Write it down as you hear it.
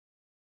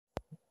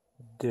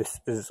This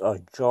is a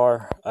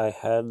jar I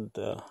had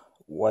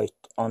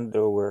white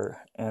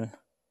underwear in.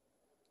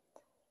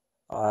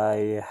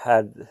 I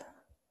had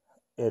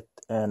it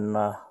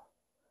in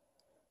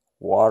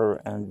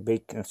water and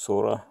baking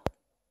soda,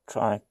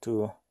 trying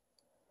to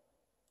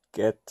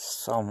get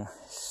some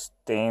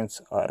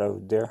stains out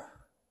of there.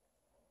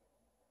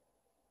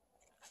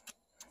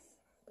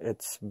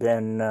 It's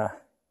been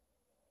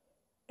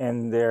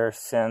in there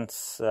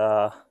since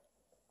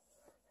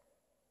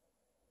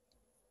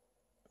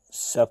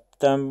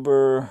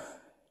September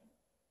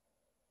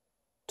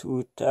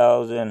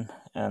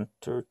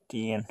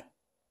 2013.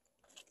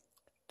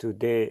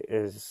 Today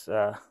is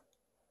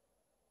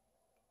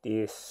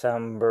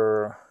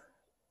December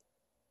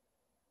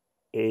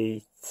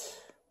 8th.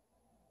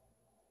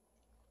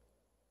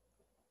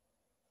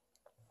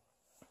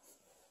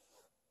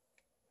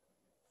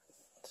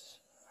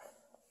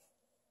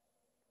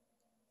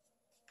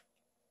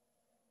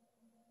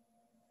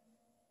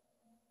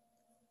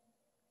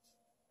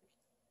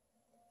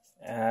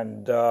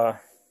 And it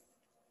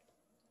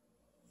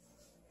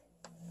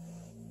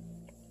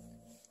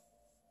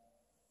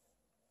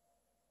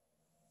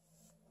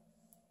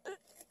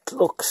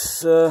looks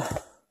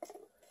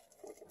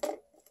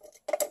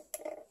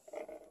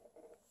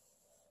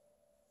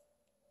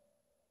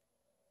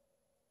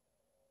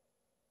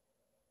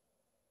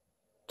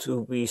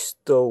to be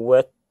still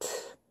wet.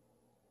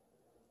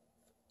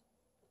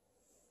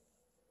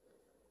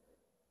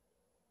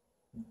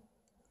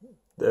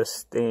 The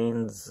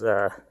stains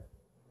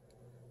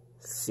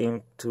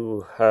seem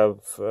to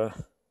have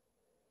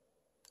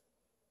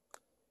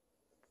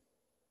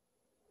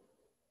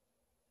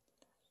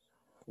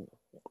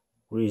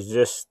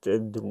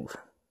resisted,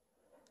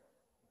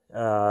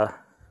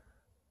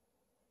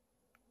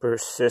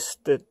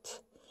 persisted,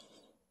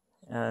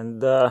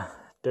 and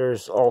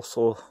there's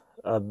also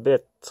a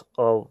bit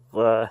of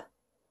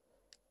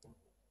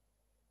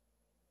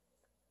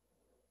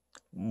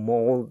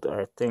mold.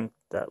 I think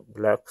that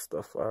black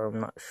stuff,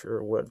 I'm not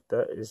sure what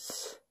that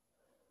is.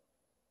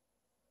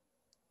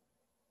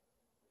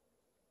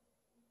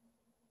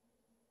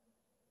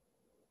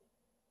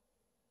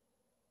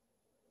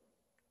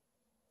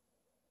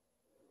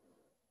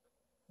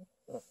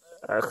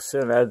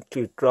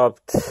 Accidentally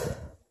dropped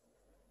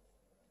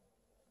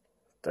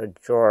the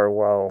jar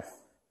while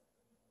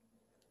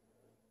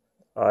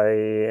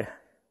I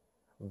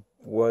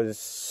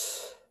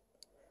was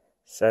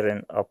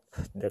setting up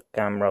the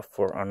camera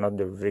for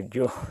another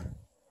video.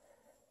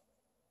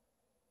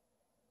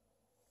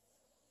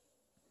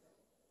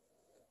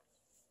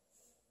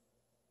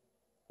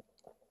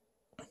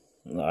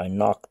 I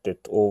knocked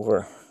it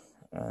over,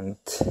 and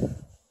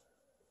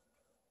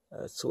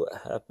that's what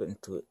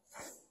happened to it.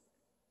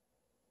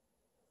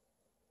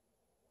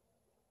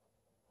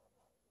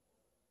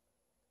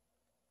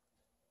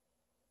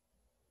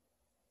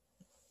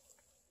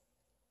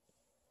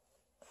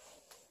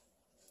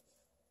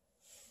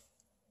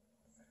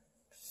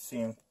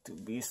 Seemed to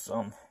be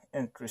some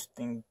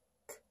interesting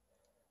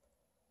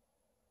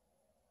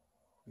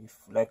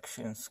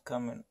reflections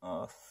coming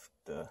off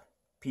the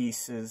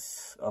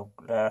pieces of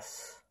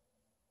glass.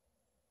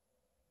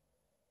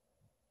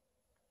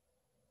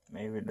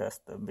 Maybe that's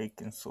the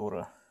baking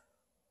soda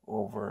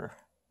over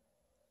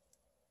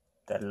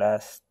the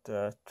last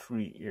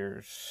 3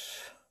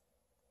 years.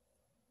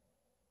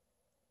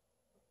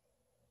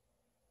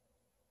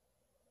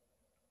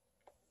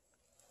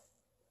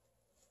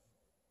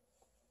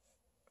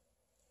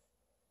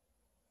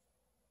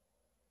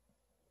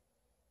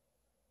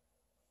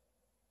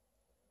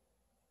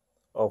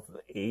 Of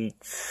the age.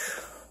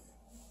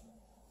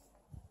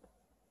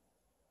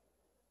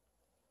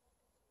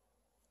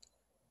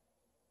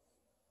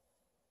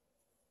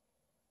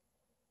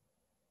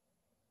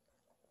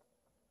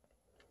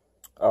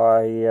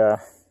 I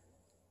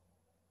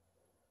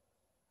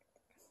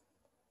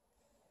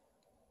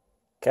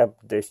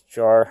kept this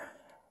jar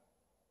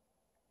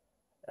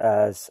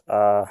as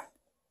a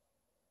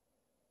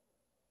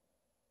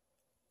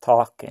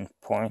talking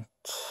point,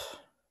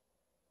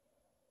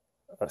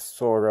 a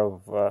sort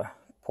of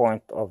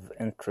point of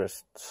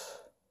interest.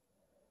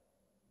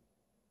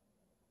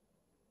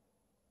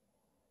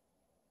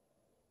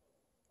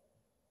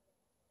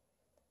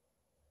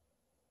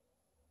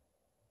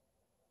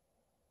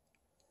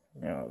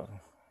 You know,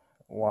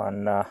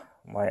 when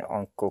my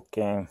uncle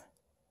came,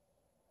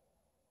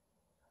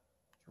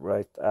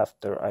 right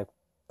after I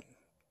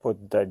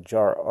put the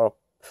jar up,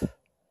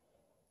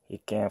 he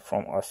came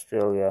from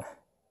Australia,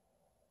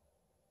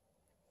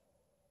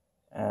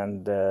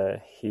 and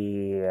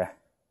he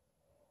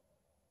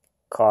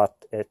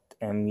caught it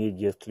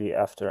immediately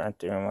after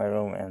entering my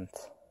room, and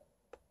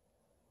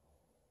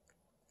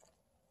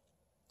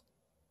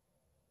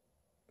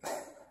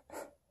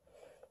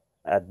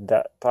at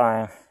that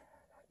time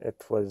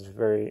it was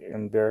very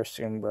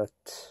embarrassing,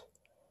 but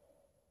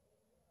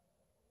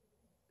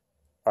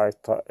I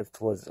thought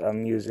it was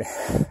amusing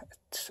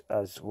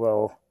as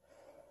well.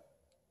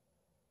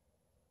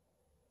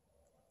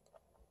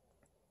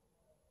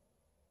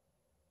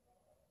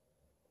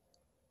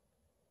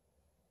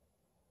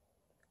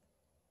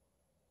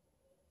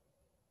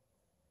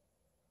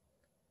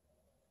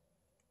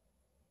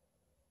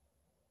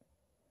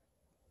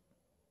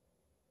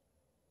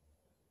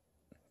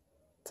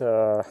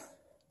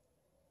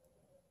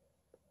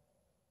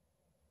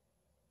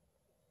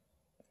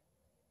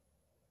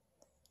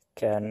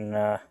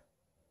 can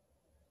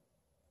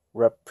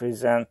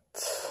represent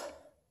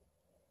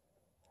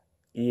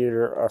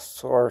either a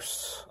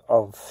source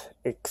of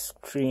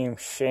extreme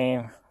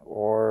shame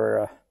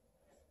or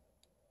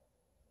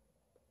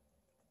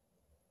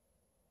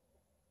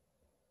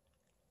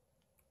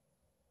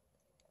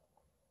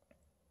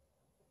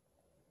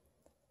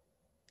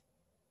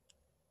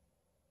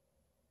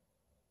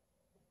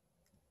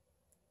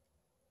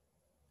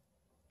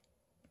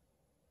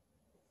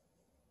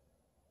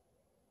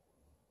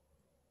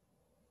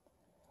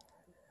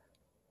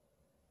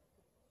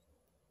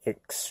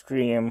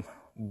extreme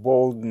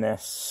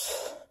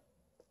boldness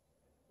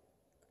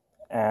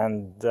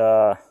and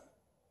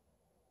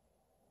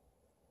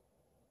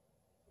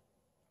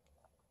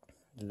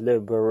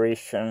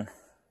liberation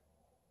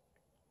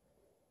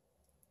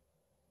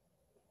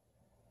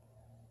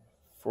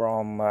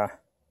from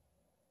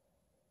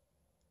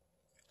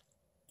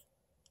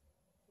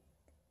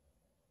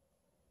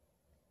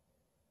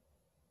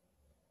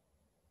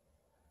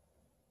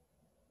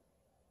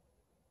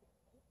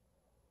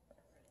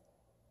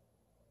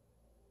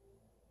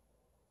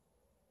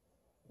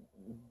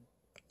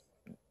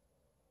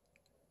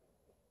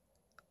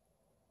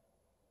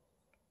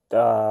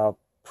the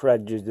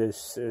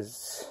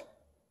prejudices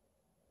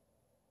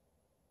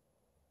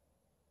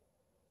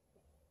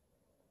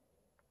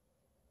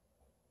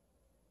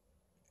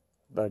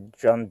the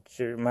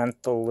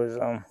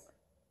judgmentalism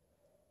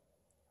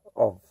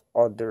of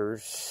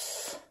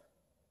others.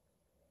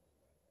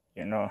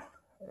 You know,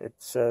 it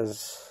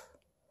says,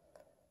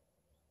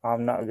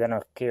 I'm not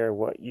gonna care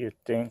what you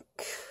think.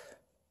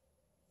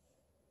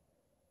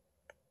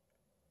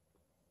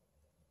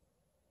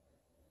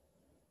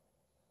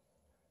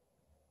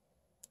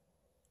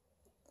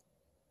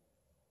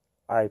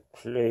 I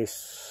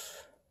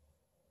place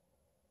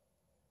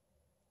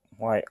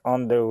my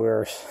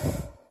underwear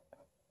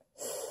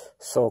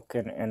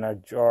soaking in a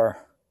jar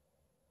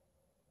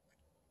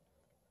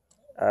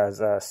as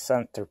a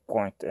center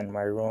point in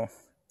my room.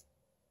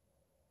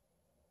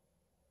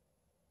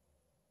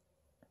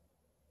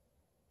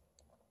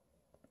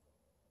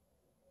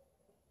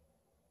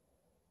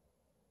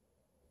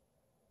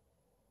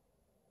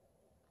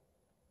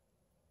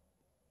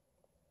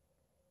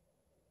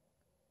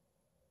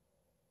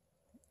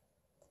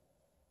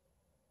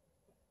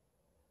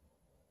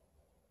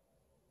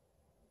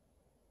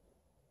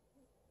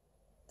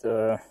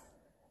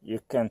 You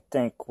can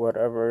think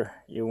whatever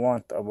you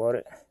want about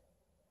it.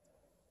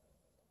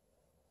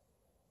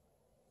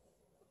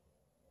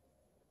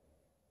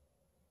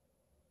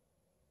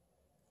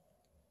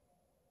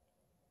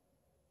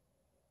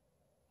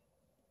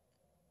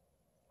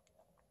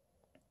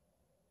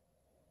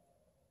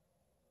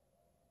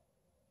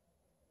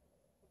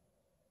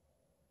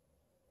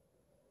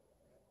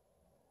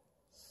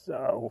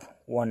 So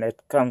when it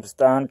comes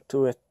down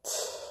to it,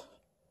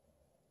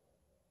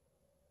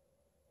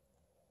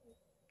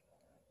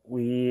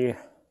 we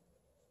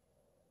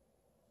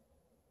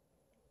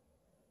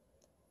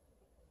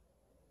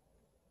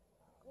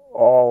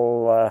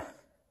all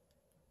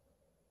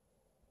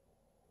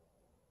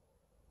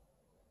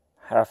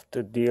have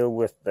to deal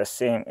with the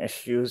same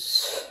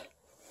issues,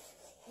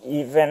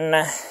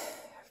 even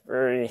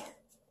very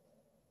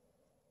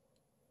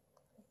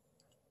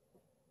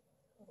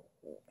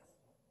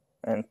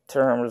in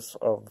terms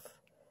of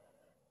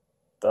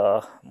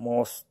the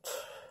most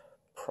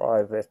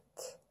private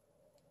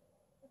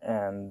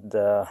and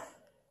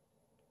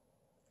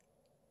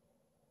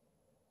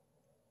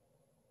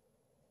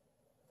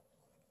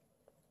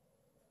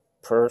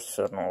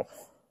personal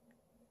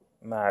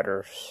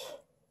matters.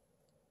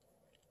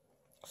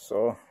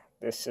 So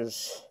this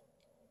is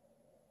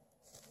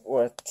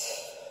what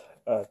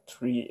a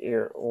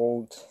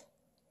 3-year-old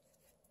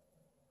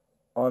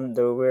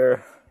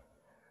underwear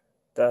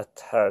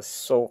that has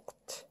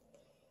soaked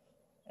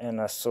in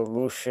a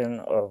solution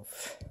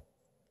of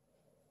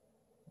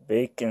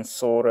baking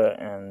soda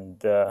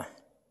and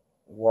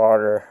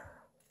water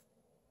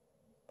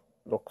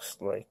looks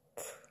like.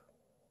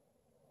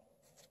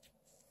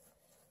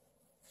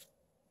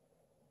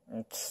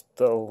 It's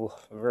still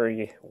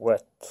very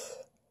wet.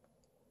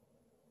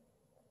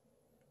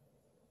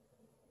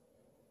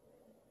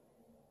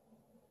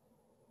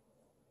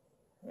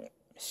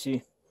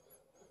 See?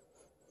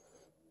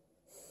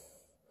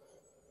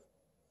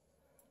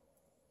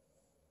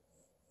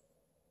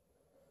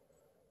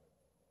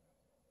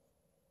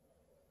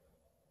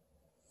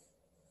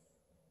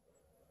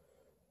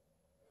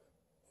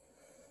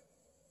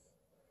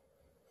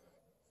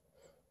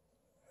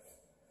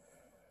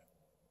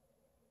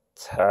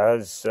 It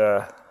has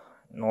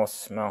no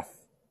smell.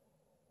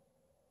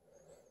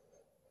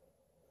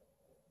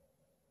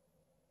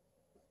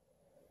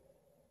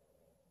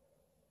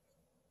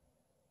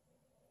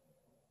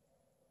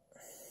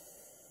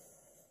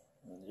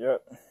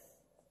 Yep.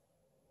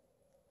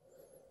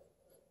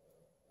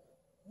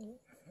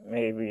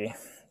 Maybe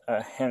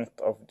a hint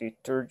of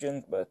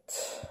detergent,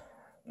 but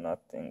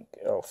nothing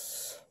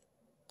else.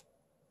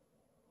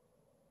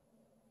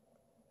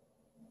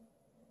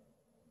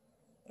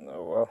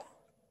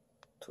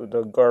 to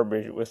the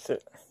garbage with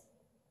it.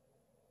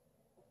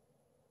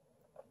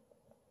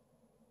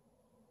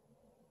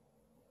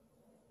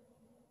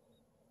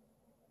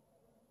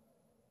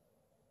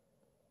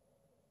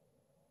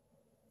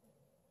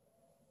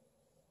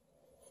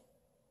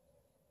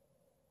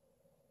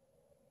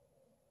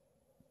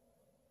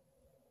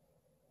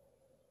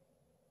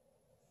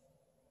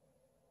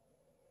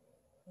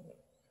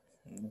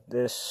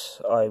 This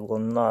I will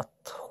not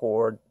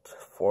hoard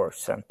for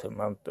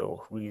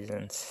sentimental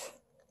reasons.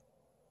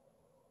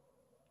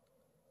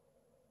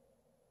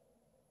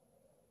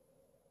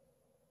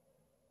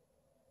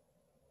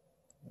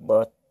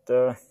 But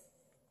I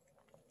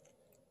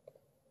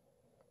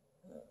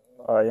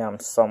am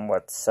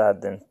somewhat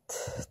saddened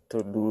to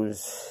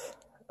lose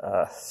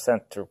a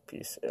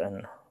centerpiece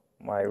in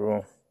my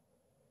room.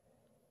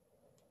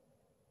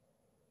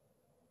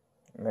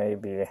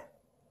 Maybe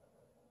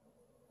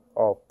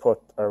I'll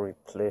put a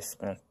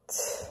replacement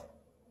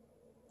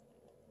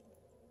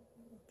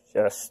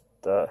just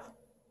to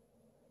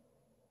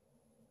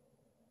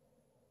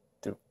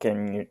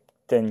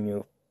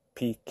continue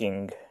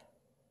piquing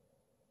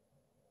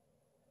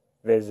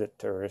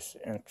visitors'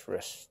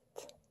 interest.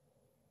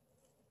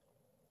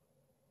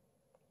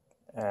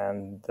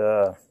 And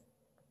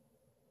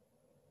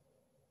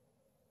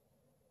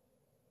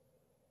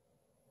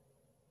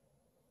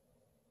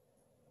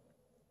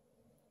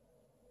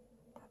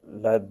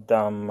let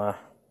them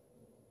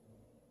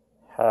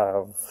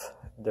have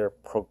their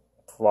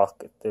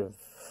provocative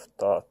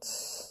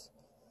thoughts.